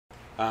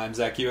I'm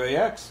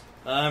ZacUAX.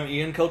 I'm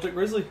Ian Celtic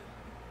Grizzly.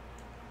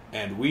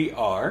 And we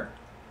are...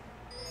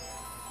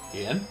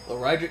 Ian? The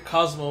Righteous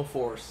Cosmo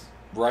Force.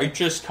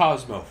 Righteous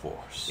Cosmo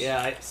Force.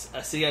 Yeah,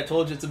 I see. I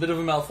told you it's a bit of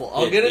a mouthful.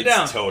 I'll get it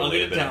down. It's totally I'll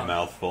get a it bit down. of a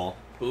mouthful.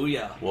 Ooh,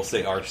 yeah. We'll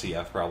say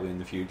RCF probably in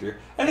the future.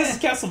 And this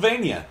is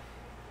Castlevania.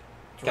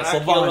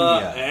 Dracula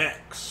Castlevania.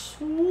 X.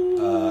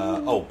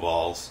 Oh,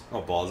 balls.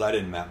 Oh, balls. I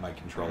didn't map my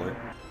controller.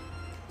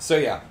 So,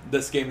 yeah,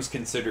 this game is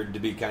considered to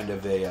be kind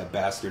of a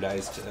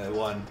bastardized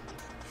one.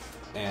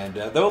 And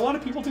though a lot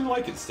of people do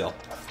like it still.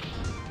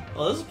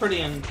 Well, this is pretty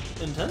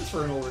intense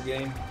for an older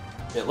game.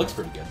 It looks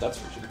pretty good, that's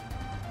for sure.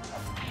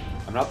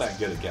 I'm not that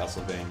good at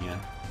Castlevania.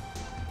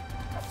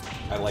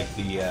 I like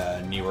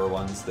the newer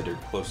ones that are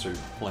closer to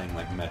playing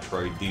like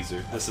Metroid.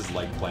 This is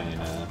like playing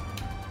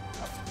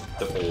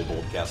the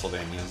old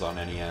Castlevanias on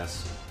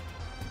NES.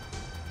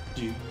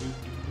 Okay,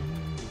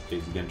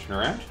 is he gonna turn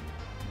around?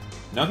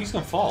 No, he's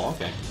gonna fall,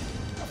 okay.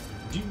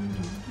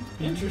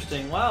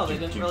 Interesting. Wow, they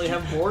didn't really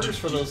have borders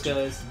for those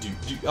guys.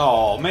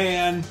 Oh,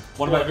 man.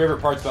 One of my favorite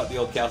parts about the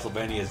old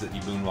Castlevania is that you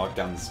moonwalk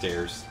down the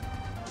stairs.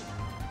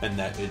 And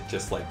that it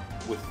just, like,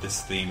 with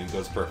this theme, it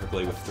goes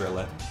perfectly with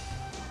Thriller.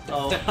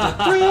 Oh.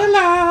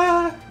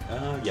 Thriller!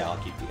 Yeah, I'll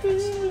keep the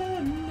X.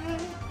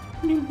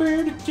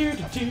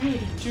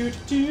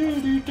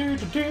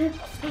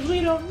 Because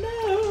we don't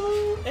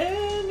know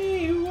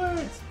any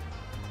words.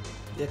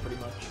 Yeah, pretty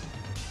much.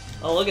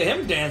 Oh, look at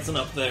him dancing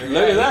up there.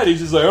 Look at that. He's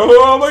just like, oh,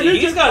 I'm going to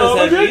get you. He's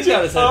got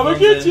his headphones I'm going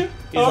to get you.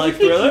 He's like,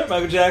 Thriller,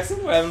 Michael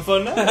Jackson, we're having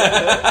fun now.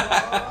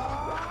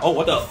 Oh,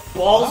 what the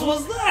balls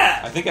was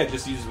that? I think I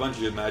just used a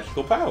bunch of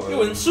magical power. You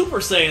went Super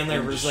Saiyan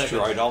there for a second.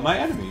 Destroyed all my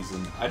enemies,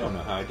 and I don't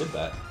know how I did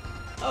that.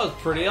 That was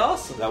pretty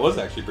awesome. That was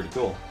actually pretty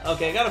cool.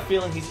 Okay, I got a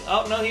feeling he's...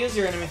 Oh, no, he is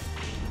your enemy.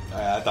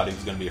 I thought he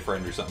was going to be a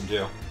friend or something,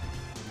 too.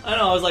 I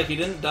know, I was like, he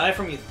didn't die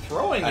from you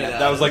throwing it at him.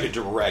 That was like a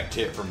direct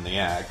hit from the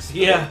axe.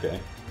 Yeah. Okay.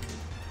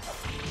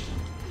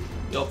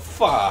 Yo,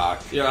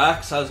 fuck. Your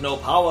axe has no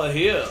power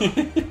here.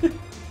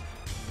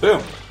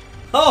 Boom.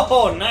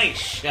 Oh, nice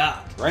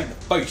shot. Right in the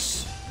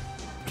face.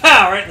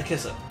 Pow, right in the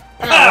kisser.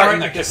 Pow, right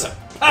in the kisser.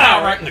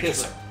 Pow, right in the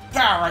kisser.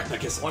 Pow, right in the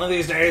kisser. One of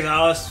these days,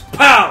 Alice.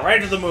 Pow,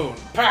 right to the moon.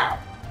 Pow.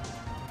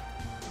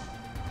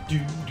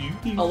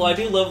 Although I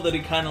do love that he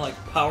kind of like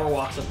power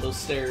walks up those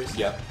stairs.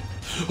 Yep.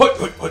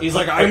 He's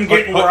like, I'm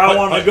getting where I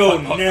want to go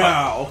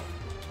now.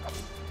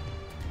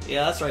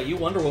 Yeah, that's right. You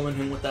Wonder Woman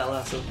him with that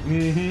lasso.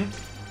 Mm-hmm.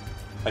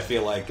 I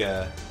feel like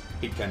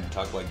he'd kind of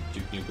talk like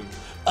Duke Nukem.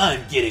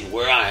 I'm getting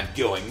where I'm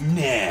going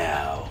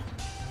now.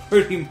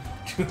 Pretty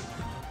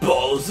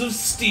balls of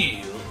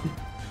steel.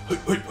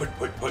 Dude,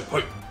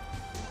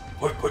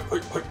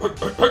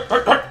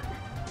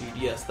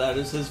 yes, that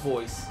is his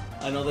voice.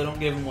 I know they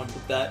don't give him one,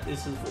 but that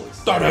is his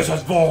voice. That is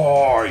his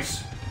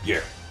voice!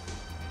 Yeah.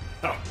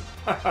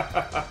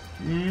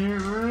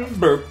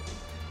 Burp.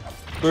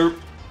 Burp.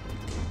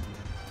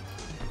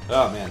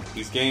 Oh man,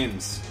 these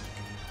games.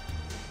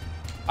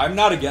 I'm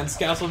not against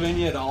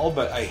Castlevania at all,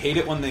 but I hate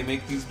it when they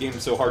make these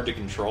games so hard to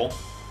control.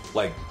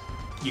 Like,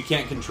 you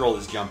can't control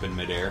his jump in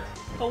midair.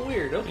 Oh,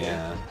 weird, okay.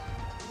 Yeah.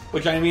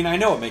 Which, I mean, I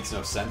know it makes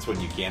no sense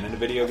when you can in a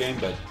video game,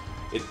 but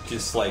it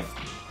just, like,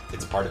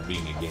 it's part of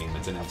being a game.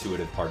 It's an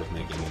intuitive part of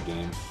making a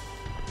game.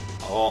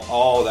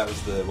 Oh, that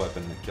was the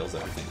weapon that kills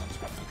everything on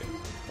screen. Okay.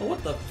 Oh,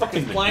 what the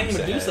fucking flying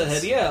Medusa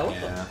head? Yeah,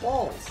 what the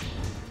balls?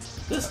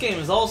 This game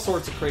is all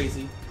sorts of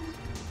crazy.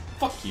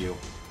 Fuck you.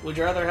 Would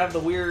you rather have the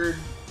weird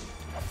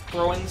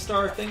throwing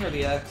star thing or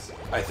the X?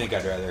 I think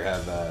I'd rather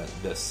have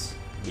this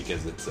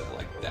because it's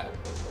like that.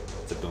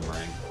 It's a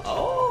boomerang.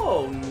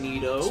 Oh,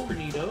 neato,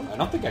 neato. I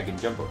don't think I can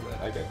jump over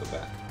that. I gotta go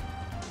back.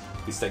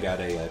 At least I got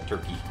a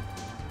turkey.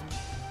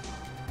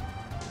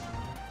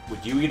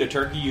 Would you eat a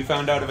turkey you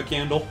found out of a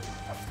candle?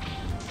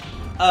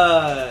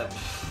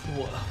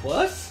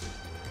 What?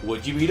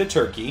 Would you eat a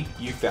turkey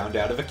you found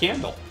out of a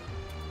candle?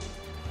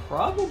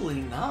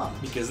 Probably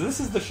not. Because this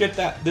is the shit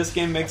that this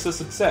game makes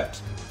us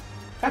accept.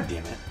 God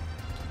damn it.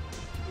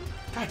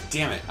 God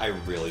damn it. I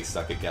really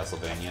suck at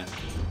Castlevania.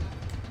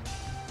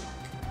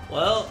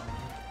 Well,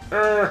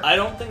 I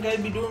don't think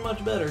I'd be doing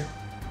much better.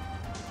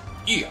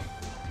 Yeah.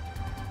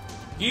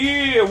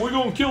 Yeah, we're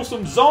gonna kill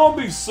some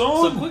zombies,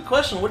 son! So, quick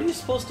question, what are you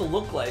supposed to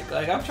look like?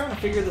 Like, I'm trying to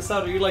figure this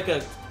out. Are you like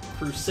a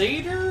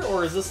crusader,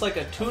 or is this like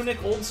a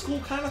tunic old school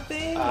kind of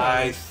thing?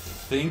 I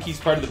think he's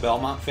part of the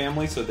Belmont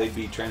family, so they'd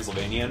be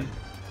Transylvanian.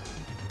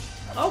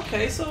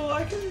 Okay, so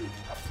I can...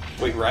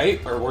 Wait, right?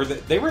 Or were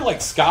they were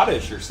like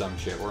Scottish or some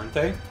shit, weren't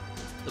they?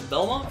 The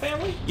Belmont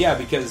family? Yeah,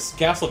 because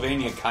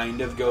Castlevania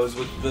kind of goes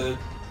with the,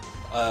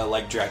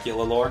 like,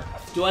 Dracula lore.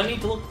 Do I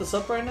need to look this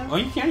up right now? Well,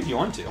 you can if you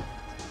want to.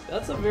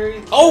 That's a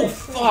very... Oh,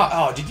 fuck!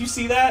 Oh, did you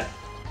see that?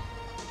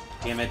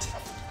 Damn it.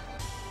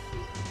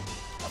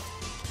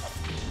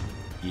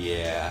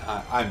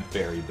 Yeah, I'm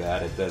very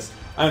bad at this.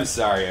 I'm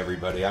sorry,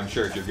 everybody. I'm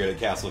sure if you're good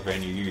at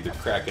Castlevania, you're either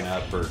cracking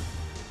up or,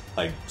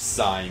 like,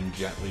 sighing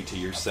gently to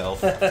yourself.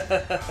 Fuck!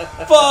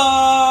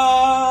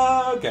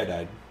 I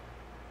died.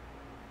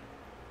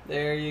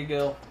 There you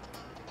go.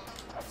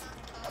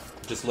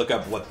 Just look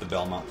up what the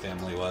Belmont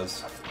family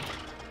was.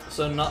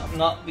 So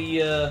not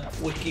the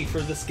wiki for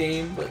this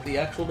game, but the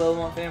actual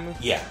Belmont family?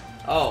 Yeah.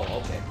 Oh,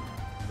 okay.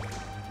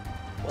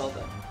 Well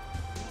done.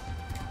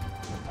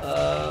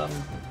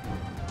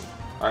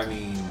 I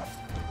mean,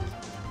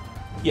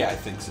 yeah, I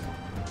think so.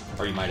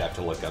 Or you might have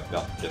to look up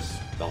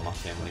just Belmont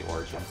family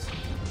origins.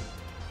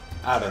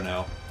 I don't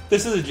know.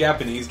 This is a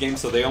Japanese game,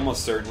 so they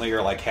almost certainly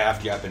are like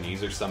half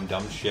Japanese or some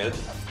dumb shit.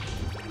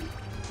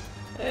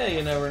 Yeah,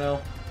 you never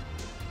know.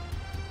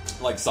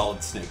 Like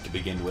Solid Snake to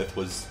begin with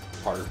was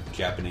part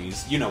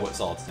Japanese. You know what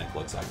Solid Snake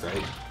looks like,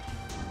 right?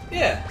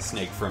 Yeah.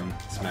 Snake from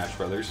Smash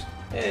Brothers.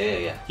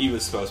 Yeah. He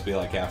was supposed to be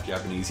like half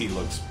Japanese. He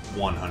looks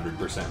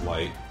 100%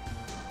 white.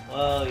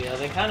 Well, yeah,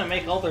 they kind of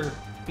make all their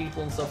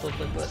people and stuff like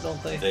that,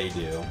 don't they? They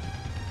do.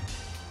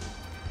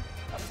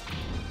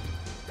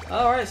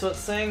 Alright, so it's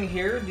saying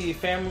here, the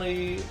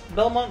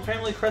Belmont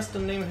family crest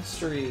and name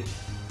history.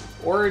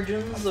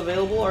 Origins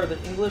available are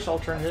the English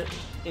alternate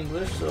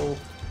English, so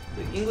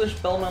the English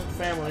Belmont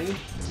family.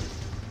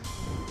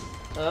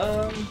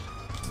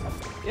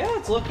 Yeah,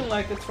 it's looking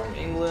like it's from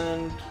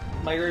England.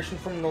 Migration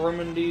from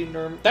Normandy.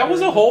 That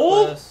was a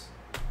hole?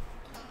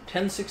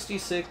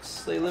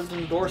 1066. They lived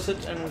in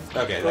Dorset and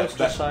Okay,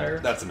 Gloucestershire.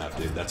 that's enough,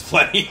 dude. That's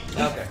plenty.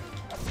 Okay.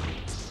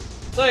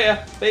 So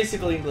yeah,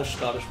 basically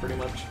English-Scottish, pretty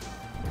much.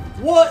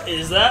 What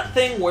is that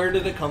thing? Where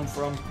did it come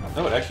from?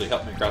 Oh, it actually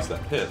helped me cross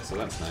that pit, so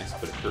that's nice,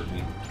 but it hurt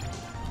me.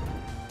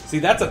 See,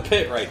 that's a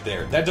pit right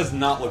there. That does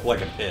not look like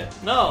a pit.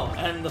 No,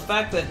 and the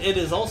fact that it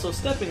is also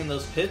stepping in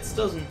those pits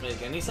doesn't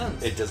make any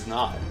sense. It does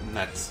not, and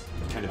that's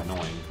kind of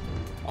annoying.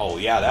 Oh,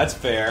 yeah, that's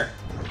fair.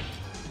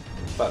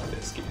 Fuck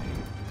this game.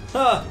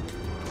 Huh.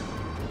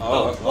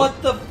 Oh,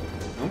 what the... Okay.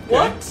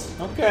 What?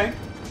 Okay.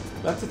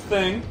 That's a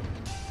thing.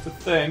 It's a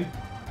thing.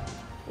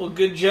 Well,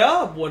 good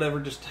job, whatever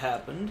just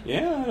happened.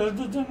 Yeah,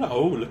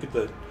 oh, look at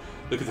the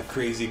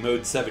crazy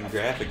Mode 7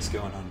 graphics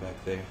going on back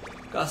there.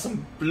 Got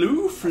some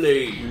blue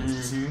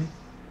flames.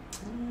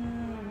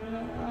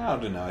 I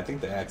don't know. I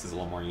think the axe is a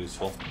little more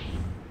useful.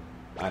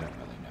 I don't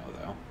really know,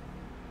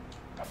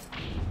 though.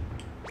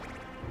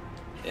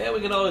 Yeah,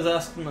 we could always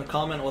ask them to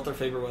comment what their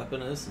favorite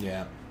weapon is.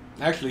 Yeah.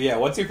 Actually, yeah.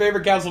 What's your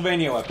favorite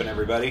Castlevania weapon,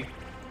 everybody?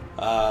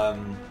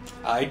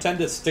 I tend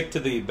to stick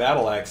to the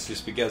battle axe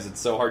just because it's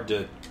so hard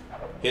to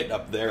hit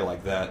up there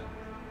like that.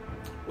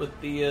 With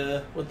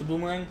the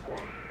boomerang?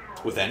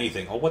 With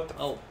anything. Oh, what the...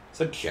 Oh. Is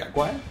that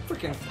Jaguar?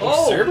 Freaking...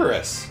 Oh,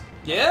 Cerberus.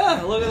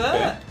 Yeah, look at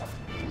that. Okay.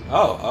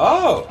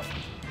 Oh.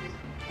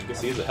 I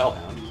guess he is a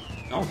hellhound.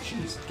 Oh,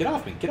 jeez. Get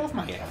off me. Get off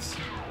my ass.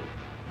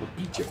 We'll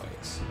beat your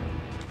ass.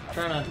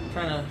 Trying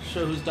to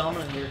show who's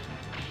dominant here.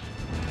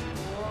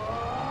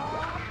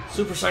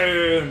 Super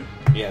Saiyan!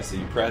 Yeah, so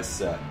you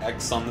press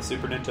X on the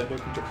Super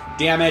Nintendo controller.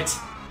 Damn it!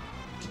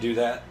 To do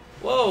that?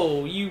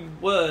 Whoa,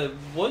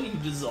 what, you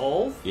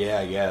dissolve? Yeah,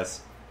 I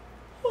guess.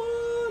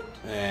 What?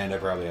 And I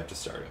probably have to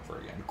start over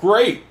again.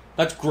 Great!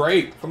 That's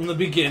great! From the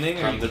beginning?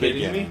 Are From you the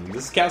kidding beginning. me?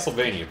 This is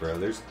Castlevania, bro.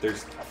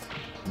 There's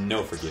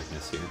no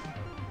forgiveness here.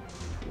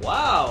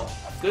 Wow,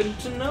 good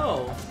to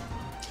know.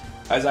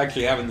 I was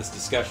actually having this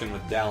discussion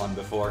with Dallin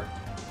before.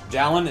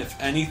 Dallin, if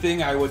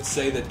anything, I would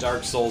say that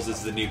Dark Souls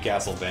is the new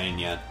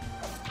Castlevania.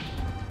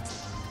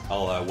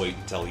 I'll wait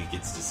until he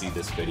gets to see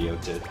this video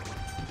to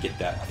get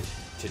that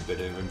tidbit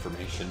of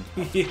information.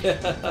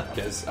 Yeah.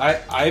 Because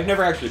I've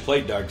never actually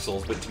played Dark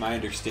Souls, but to my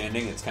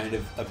understanding, it's kind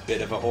of a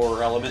bit of a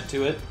horror element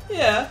to it.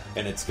 Yeah.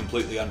 And it's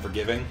completely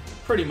unforgiving.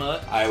 Pretty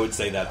much. I would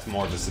say that's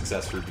more of a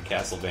success for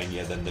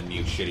Castlevania than the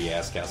new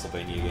shitty-ass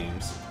Castlevania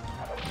games.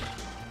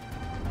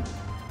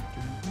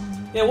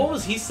 Yeah, what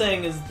was he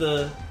saying is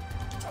the...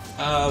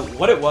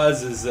 What it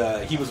was is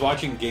he was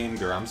watching Game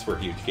Grumps. We're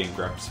huge Game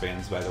Grumps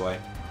fans, by the way.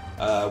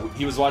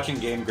 He was watching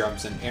Game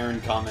Grumps, and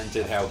Aaron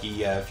commented how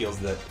he feels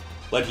that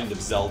Legend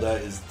of Zelda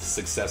is the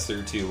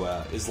successor to,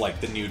 is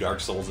like the new Dark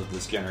Souls of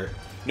this generation.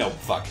 No,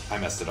 fuck, I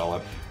messed it all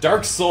up.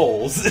 Dark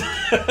Souls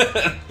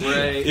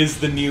Right. is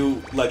the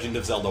new Legend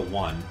of Zelda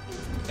 1.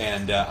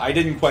 And I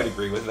didn't quite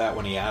agree with that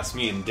when he asked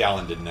me, and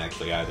Dallin didn't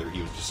actually either.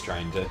 He was just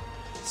trying to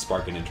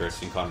spark an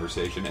interesting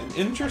conversation, and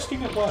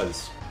interesting it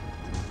was.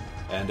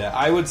 And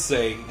I would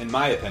say, in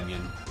my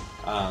opinion,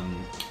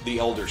 the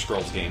Elder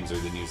Scrolls games are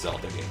the new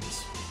Zelda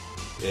games.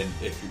 And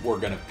if we're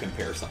going to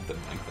compare something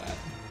like that.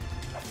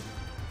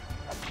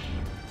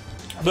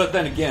 But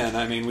then again,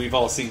 I mean, we've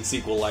all seen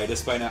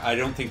Sequelitis by now. I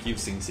don't think you've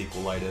seen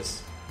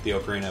Sequelitis, the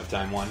Ocarina of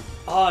Time one.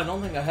 Oh, I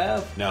don't think I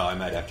have. No, I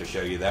might have to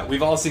show you that.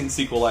 We've all seen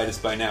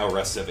Sequelitis by now,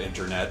 rest of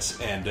internet,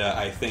 and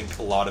I think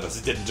a lot of us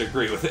didn't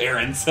agree with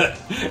Aaron's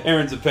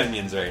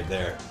opinions right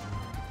there.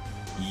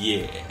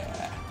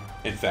 Yeah.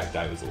 In fact,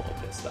 I was a little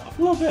pissed off.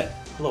 A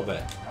little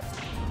bit.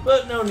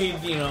 But no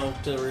need,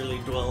 to really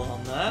dwell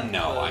on that.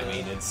 No, but, I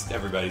mean,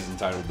 everybody's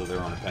entitled to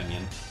their own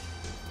opinion.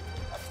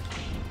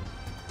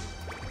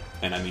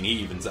 And I mean, he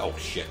even said, oh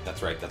shit,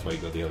 that's right, that's why you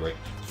go the other way.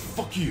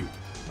 Fuck you!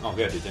 Oh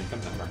good, it didn't come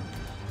that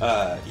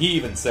far. He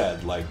even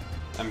said, like,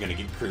 I'm gonna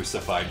get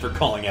crucified for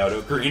calling out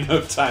Ocarina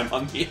of Time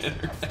on the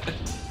internet.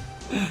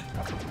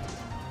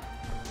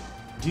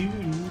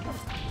 Dude.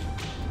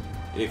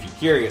 If you're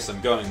curious, I'm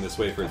going this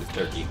way for the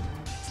turkey.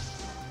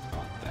 I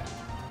want that.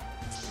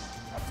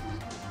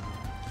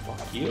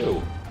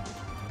 you.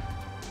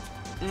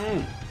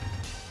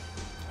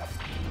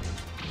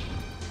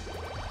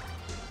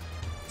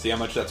 See how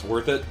much that's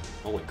worth it?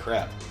 Holy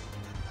crap.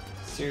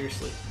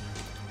 Seriously.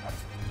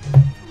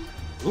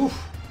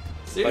 Oof.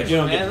 Seriously, Like you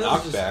don't man, get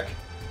knocked back.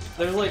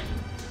 There's like,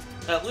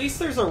 at least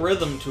there's a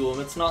rhythm to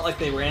them. It's not like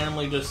they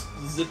randomly just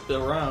zip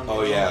around.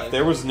 Oh you know, yeah, like, if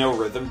there was no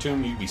rhythm to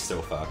him, you'd be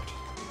so fucked.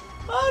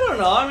 I don't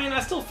know. I mean, I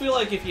still feel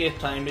like if you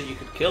timed it, you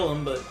could kill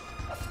him, but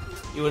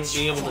you wouldn't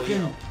be able to, you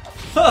know.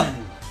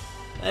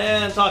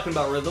 And talking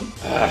about rhythm.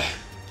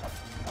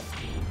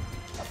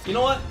 You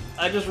know what?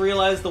 I just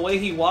realized the way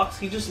he walks,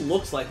 he just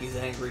looks like he's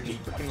angry.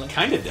 Just freaking like,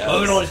 Kinda does.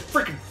 look at all these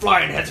freaking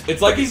flying heads.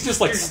 It's like he's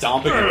just like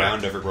stomping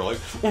around everywhere, like,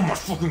 oh my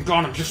fucking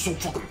god, I'm just so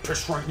fucking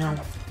pissed right now.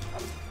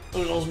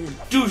 Look at those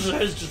Medusa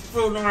heads just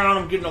floating around.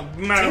 I'm getting all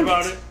mad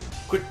about it.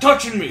 Quit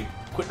touching me.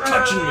 Quit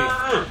touching me.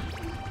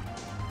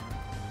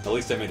 At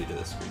least I made it to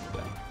this screen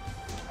today.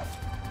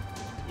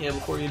 Yeah,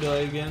 before you die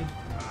again.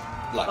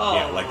 Like,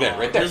 yeah, like that,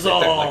 right there, right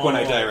there. Like when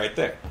I die right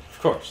there. Of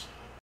course.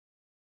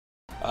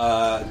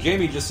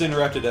 Jamie just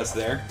interrupted us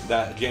there.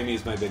 That Jamie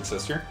is my big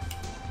sister.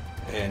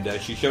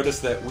 And she showed us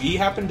that we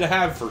happen to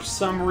have, for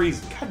some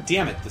reason... God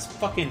damn it, this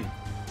fucking...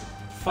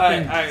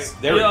 There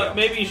we go.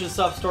 Maybe you should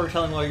stop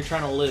storytelling while you're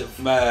trying to live.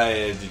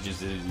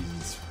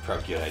 It's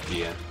probably a good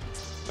idea.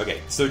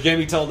 Okay, so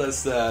Jamie told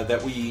us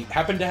that we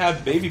happen to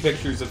have baby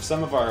pictures of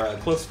some of our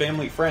close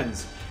family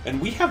friends,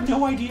 and we have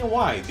no idea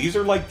why. These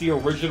are like the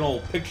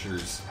original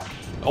pictures.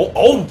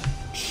 Oh,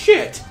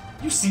 shit!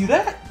 You see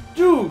that?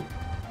 Dude,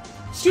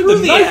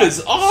 the knife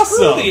is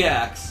awesome! Screw the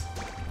axe!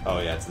 Oh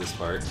yeah, it's this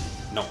part.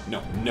 No.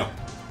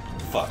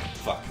 Fuck.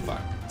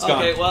 It's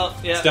gone. Okay, well,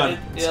 yeah. It's done.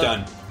 It's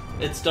done.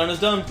 It's done is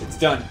done. It's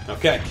done.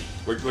 Okay.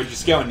 We're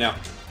just going now.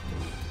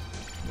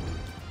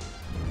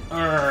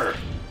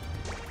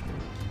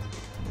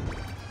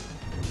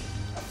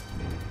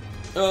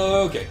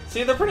 Okay.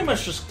 See, they're pretty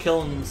much just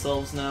killing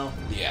themselves now.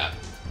 Yeah.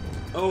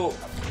 Oh,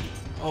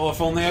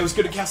 if only I was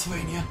good at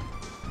Castlevania.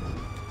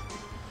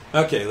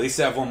 Okay, at least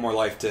I have one more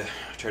life to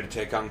try to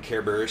take on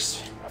Care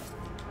Burst.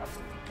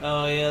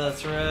 Oh, yeah,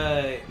 that's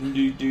right.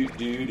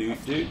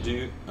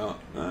 Oh,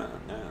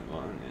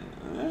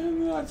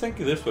 I think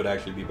this would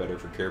actually be better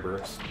for Care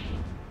Burst.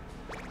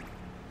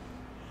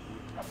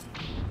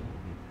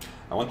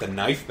 I want the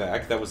knife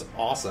back. That was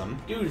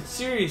awesome. Dude,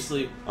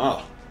 seriously.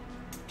 Oh.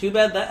 Too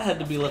bad that had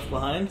to be left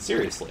behind.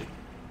 Seriously.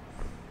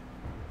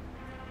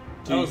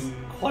 That was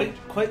quite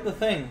the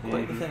thing.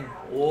 Quite the thing.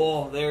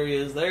 Whoa, there he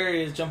is. There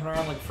he is, jumping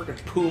around like a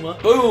freaking puma.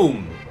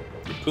 Boom!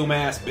 You puma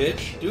ass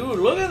bitch. Dude,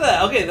 look at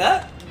that. Okay,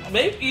 that...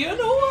 Maybe, you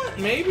know what?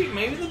 Maybe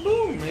the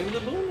boom. Maybe the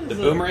boom is... The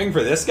boomerang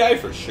for this guy?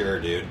 For sure,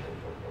 dude.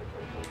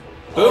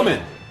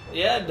 Booming!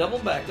 Yeah, double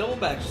back.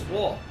 Just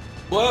whoa.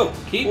 Whoa!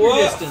 Keep your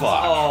distance.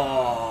 Fuck.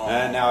 Oh.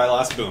 And now I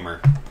lost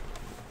Boomer.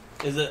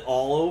 Is it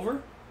all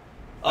over?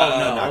 Oh,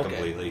 no, not okay.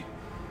 completely.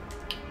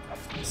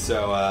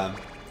 So,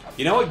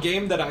 you know a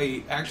game that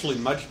I actually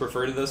much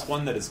prefer to this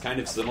one that is kind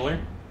of similar?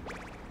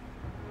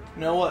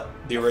 You know what?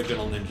 The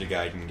original Ninja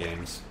Gaiden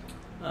games.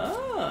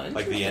 Ah,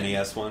 like the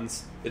NES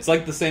ones. It's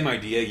like the same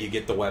idea. You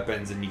get the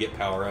weapons and you get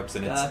power-ups,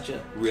 and it's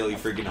really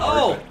freaking hard.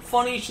 Oh,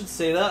 funny you should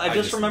say that. I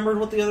just remembered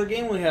what the other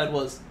game we had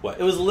was. What?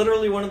 It was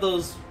literally one of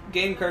those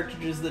game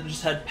cartridges that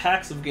just had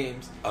packs of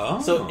games. Oh.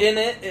 So in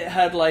it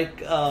had like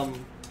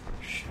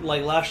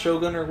Last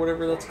Shogun or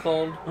whatever that's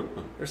called,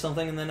 or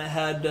something, and then it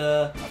had,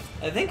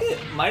 I think it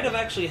might have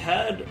actually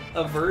had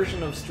a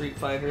version of Street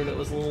Fighter that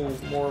was a little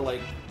more like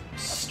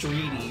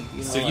streety. You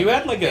know, so you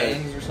had like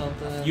gangs or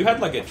something. You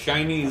had like a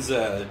Chinese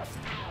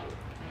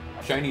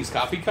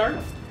copy card?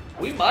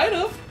 We might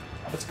have.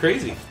 That's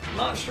crazy. I'm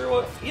not sure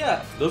what.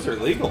 Yeah. Those are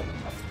illegal.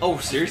 Oh,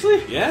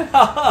 seriously? Yeah.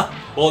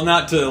 Well,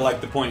 not to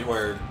like the point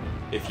where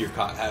if you're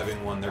caught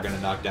having one, they're going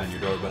to knock down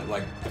your door, but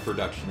like the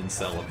production and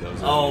sell of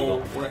those are illegal.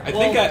 Right. I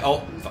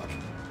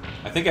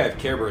think I have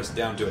Care Burst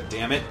down to it,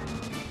 damn it.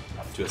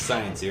 To a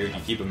science here. If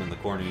you keep them in the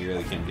corner, you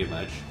really can't do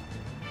much.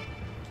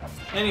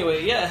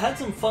 Anyway, yeah, it had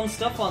some fun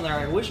stuff on there.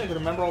 I wish I could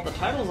remember all the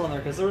titles on there,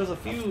 because there was a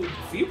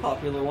few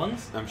popular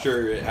ones. I'm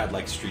sure it had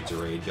like Streets of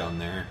Rage on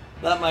there.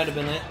 That might have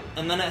been it.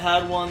 And then it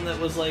had one that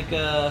was like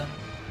a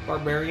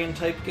barbarian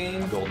type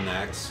game. Golden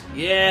Axe.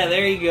 Yeah,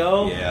 there you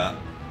go. Yeah.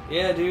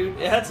 Yeah, dude.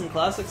 It had some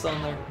classics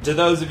on there. To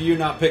those of you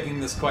not picking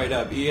this quite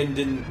up, Ian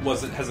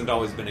hasn't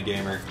always been a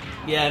gamer.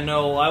 Yeah,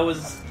 no,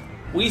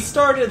 we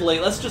started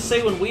late. Let's just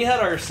say when we had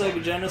our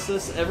Sega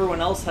Genesis,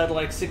 everyone else had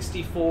like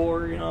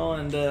 64, you know,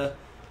 and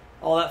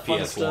all that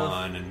fun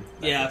stuff. PS1 and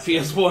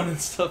PS1 and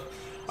stuff.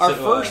 Our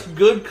first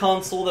good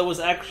console that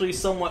was actually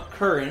somewhat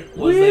current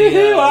was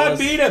I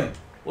beat him.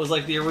 Was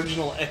like the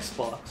original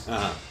Xbox.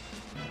 Uh-huh.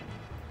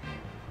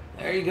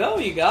 There you go.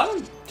 You got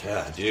him.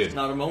 Yeah, dude.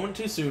 Not a moment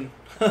too soon.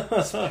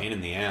 It's a pain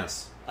in the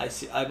ass.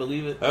 I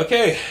believe it.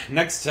 Okay,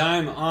 next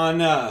time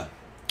on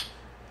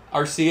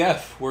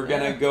RCF, we're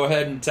gonna go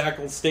ahead and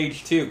tackle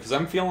stage 2 because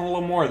I'm feeling a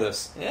little more of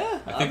this.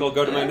 Yeah. I think I'll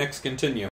go to my next continue.